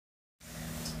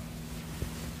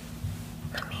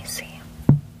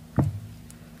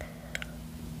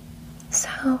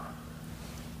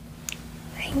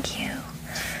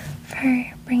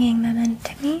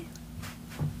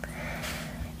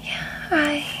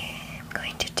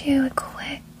do a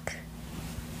quick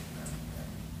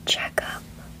checkup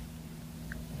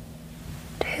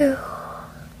to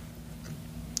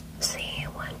see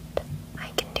what I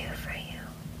can do for you.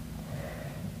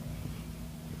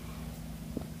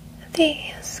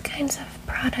 These kinds of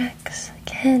products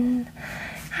can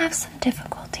have some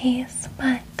difficulties,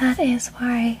 but that is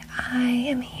why I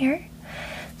am here,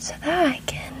 so that I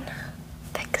can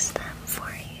fix them for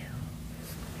you.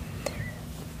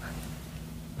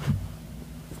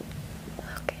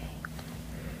 Okay.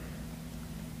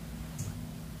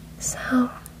 So,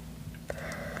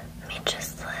 let me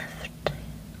just lift.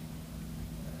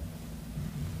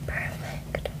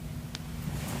 Perfect.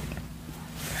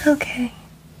 Okay.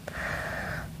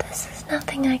 This is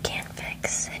nothing I can't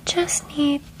fix. It just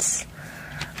needs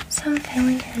some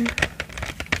filling in.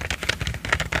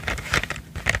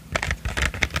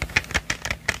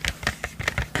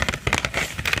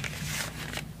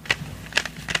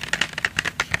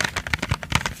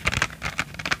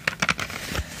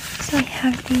 So I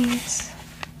have these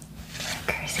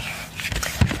markers here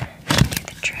to do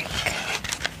the trick.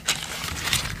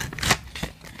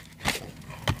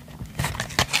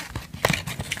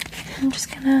 I'm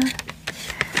just gonna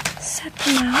set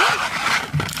them out.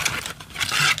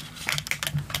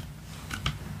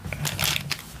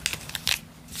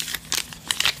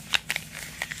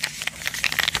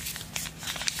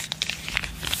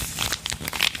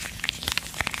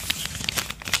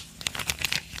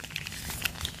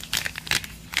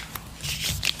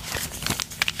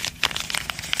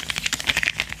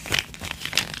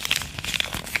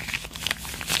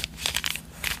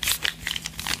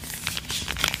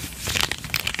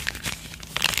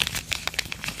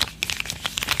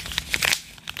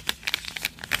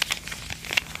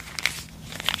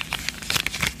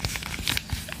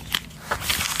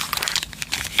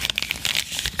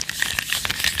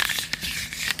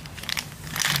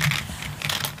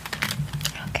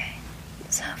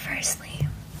 So firstly,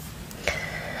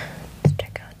 let's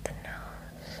check out the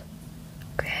nose.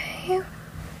 Okay.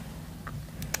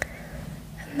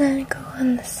 And then go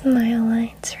on the smile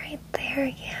lines right there,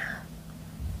 yeah.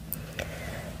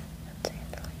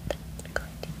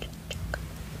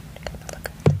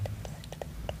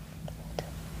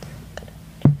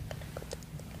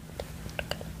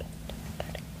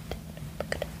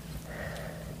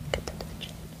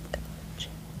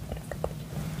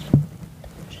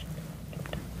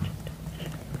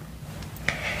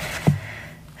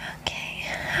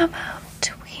 How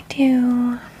about we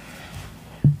do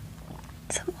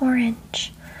some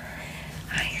orange?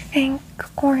 I think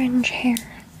orange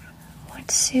hair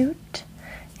would suit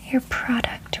your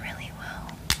product really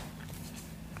well.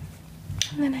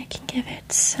 And then I can give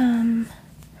it some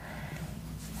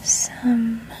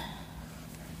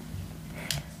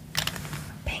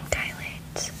pink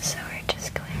highlights. So we're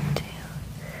just going to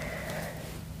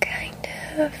kind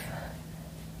of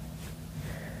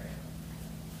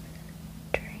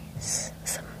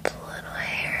some of the little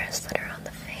hairs that are on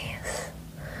the face,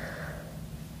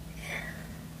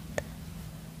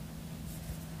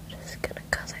 and just gonna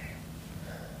color.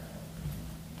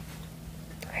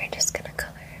 We're just gonna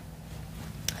color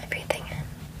everything in.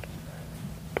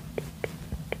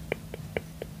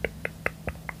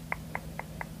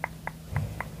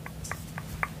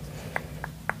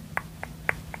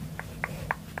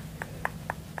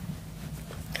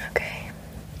 Okay.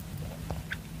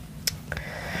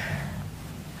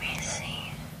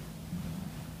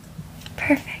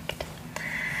 Perfect.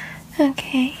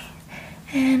 Okay,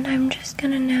 and I'm just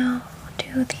gonna now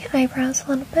do the eyebrows a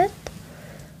little bit.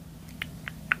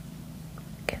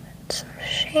 Give it some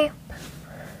shape.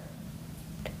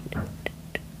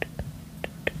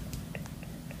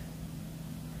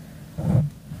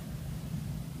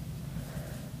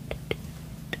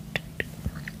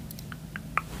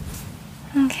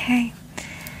 Okay.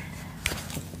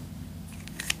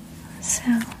 So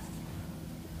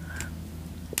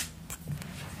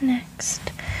next,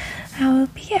 I will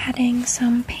be adding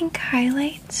some pink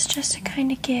highlights just to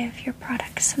kind of give your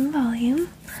product some volume.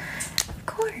 Of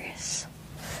course.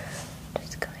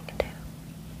 Just going to do.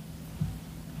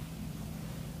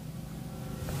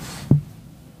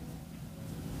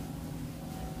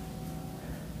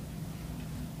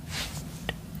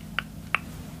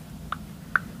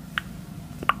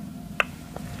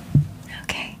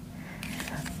 Okay.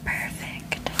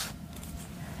 Perfect.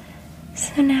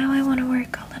 So now I want to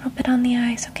work a little bit on the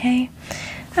eyes, okay?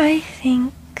 I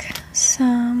think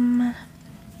some,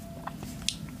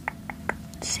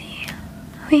 let's see,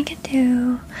 we could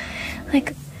do,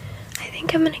 like, I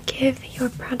think I'm gonna give your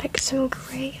product some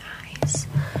gray eyes.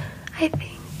 I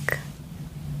think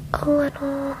a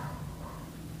little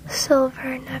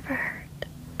silver never hurt.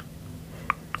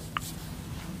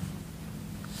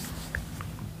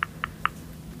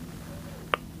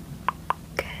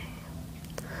 Okay,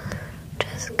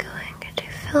 just going to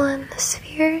fill in the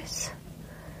spheres,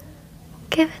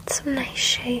 give it some nice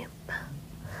shape,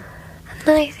 and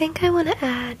then I think I want to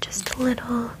add just a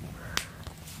little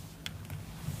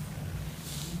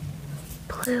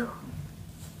blue,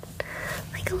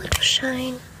 like a little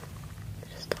shine,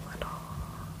 just a little.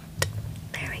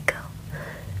 There we go.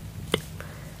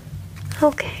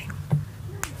 Okay,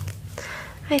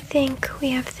 I think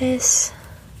we have this.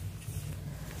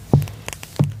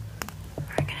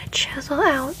 We're gonna chisel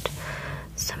out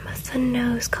some of the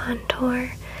nose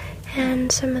contour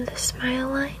and some of the smile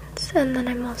lines, and then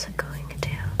I'm also going to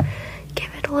give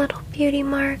it a little beauty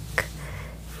mark,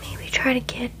 maybe try to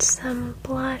get some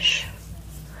blush.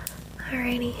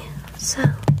 Alrighty, so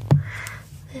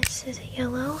this is a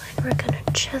yellow, and we're gonna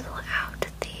chisel out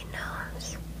the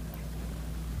nose.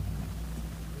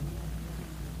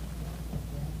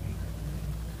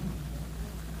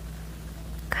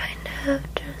 Kind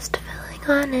of just filling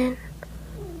on in.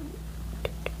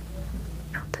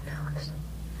 Out the nose.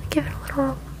 Give it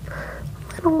a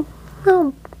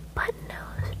little button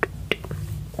nose.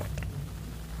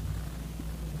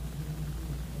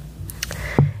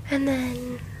 And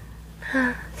then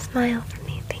smile for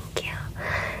me, thank you.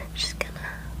 Just gonna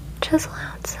chisel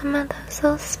out some of those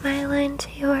little smile lines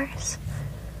of yours,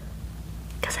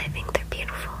 because I think they're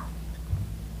beautiful.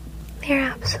 They're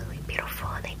absolutely beautiful,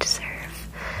 and they deserve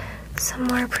some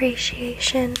more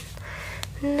appreciation.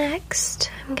 Next,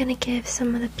 I'm gonna give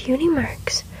some of the beauty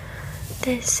marks.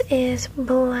 This is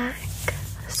black,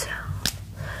 so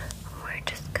we're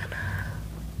just gonna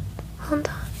hold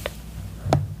on.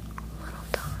 Little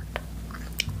dot,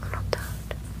 little dot,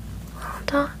 little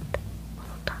dot,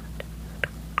 little dot.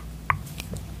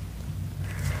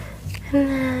 And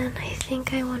then I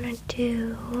think I want to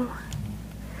do,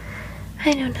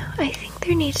 I don't know, I think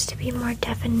there needs to be more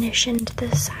definition to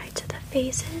the sides of the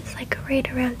faces, like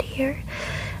right around here.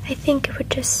 I think it would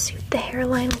just suit the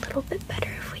hairline a little bit better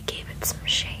if we gave it some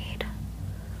shade.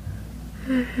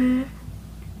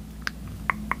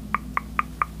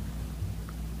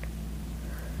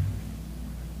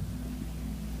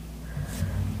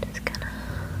 Just gonna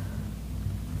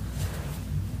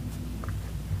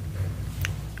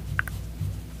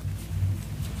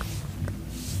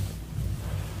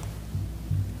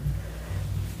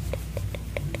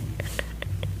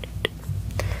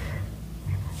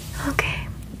okay.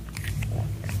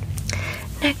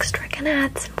 Next, we're gonna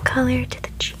add some color to the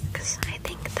cheeks. I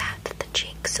think that the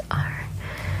cheeks are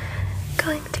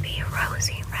going to be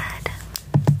rosy red.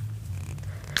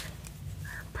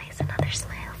 Place another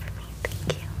smile for me,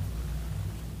 thank you.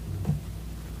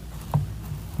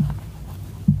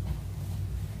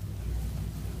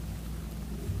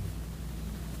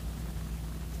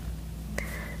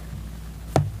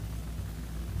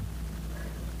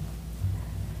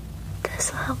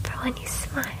 This will help for when you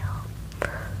smile.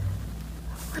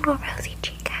 A little rosy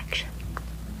cheek action.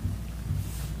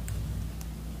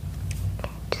 Okay,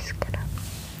 just gonna.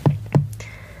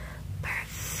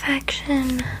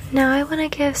 Perfection. Now I want to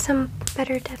give some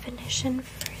better definition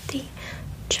for the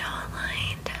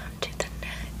jawline down to the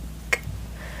neck.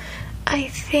 I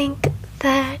think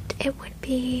that it would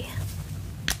be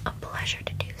a pleasure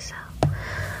to do so.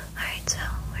 Alright, so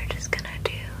we're just gonna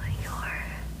do your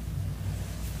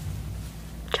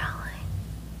jawline,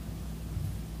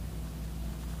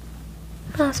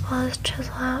 as well as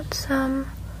chisel out some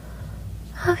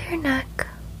of your neck.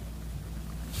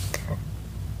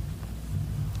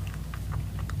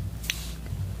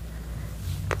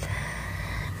 Then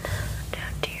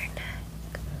down to your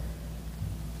neck.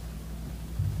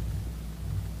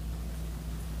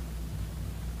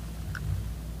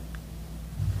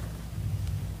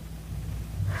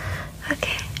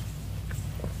 Okay,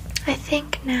 I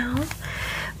think now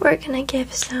we're gonna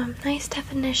give some nice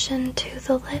definition to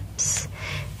the lips,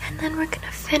 and then we're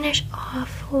gonna finish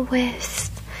off with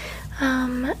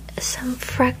some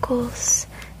freckles,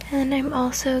 and I'm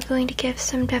also going to give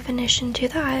some definition to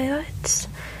the eyelids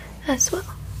as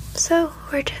well. So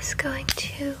we're just going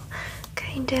to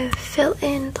kind of fill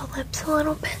in the lips a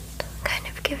little bit, kind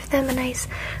of give them a nice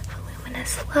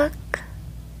voluminous look.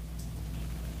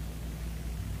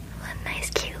 A nice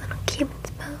cute little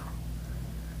Cupid's bow.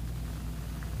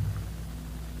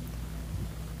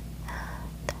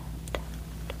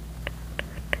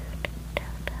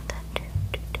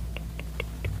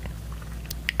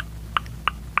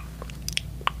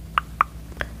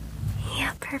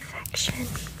 Yeah, perfection.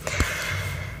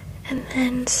 And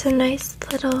then some nice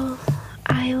little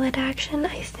eyelid action,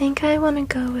 I think I want to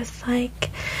go with like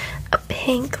a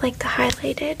pink, like the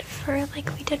highlighted for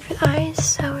like we did for the eyes.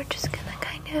 So we're just gonna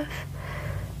kind of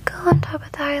go on top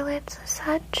of the eyelids as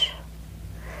such.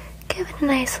 Give it a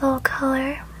nice little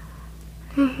color.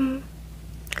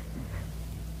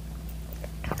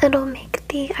 It'll make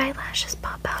the eyelashes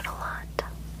pop out a lot.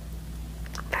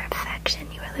 Perfection.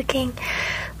 You are looking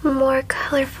more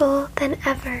colorful than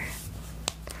ever.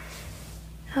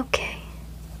 Okay.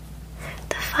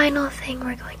 The final thing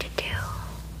we're going to do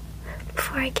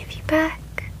before I give you back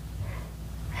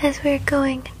is we're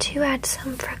going to add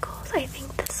some freckles. I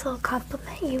think this will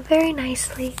complement you very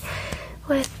nicely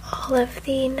with all of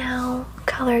the now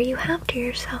color you have to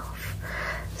yourself.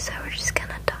 So we're just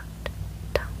gonna dot,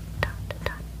 dot, dot,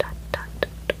 dot, dot, dot,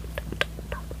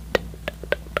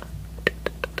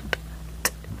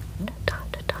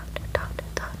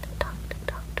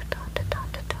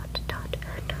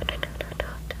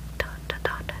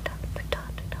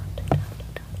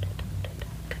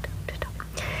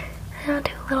 and I'll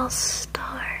do a little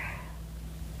star.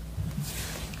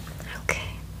 Okay.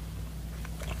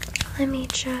 Let me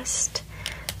just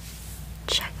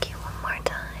check you one more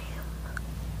time.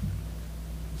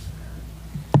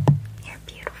 You're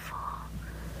beautiful.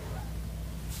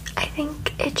 I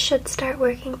think it should start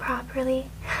working properly.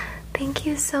 Thank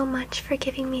you so much for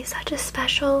giving me such a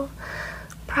special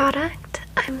product.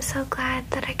 I'm so glad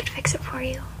that I could fix it for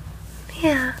you.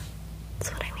 Yeah,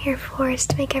 that's what I'm here for, is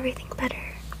to make everything better.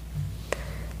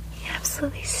 You're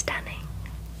absolutely stunning.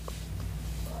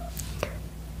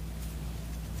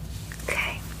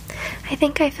 I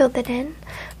think I filled it in,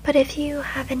 but if you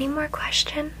have any more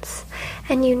questions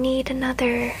and you need a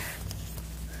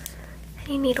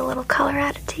little color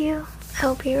added to you, I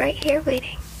will be right here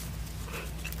waiting.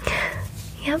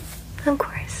 Yep, of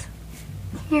course.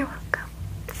 You're welcome.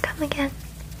 Come again.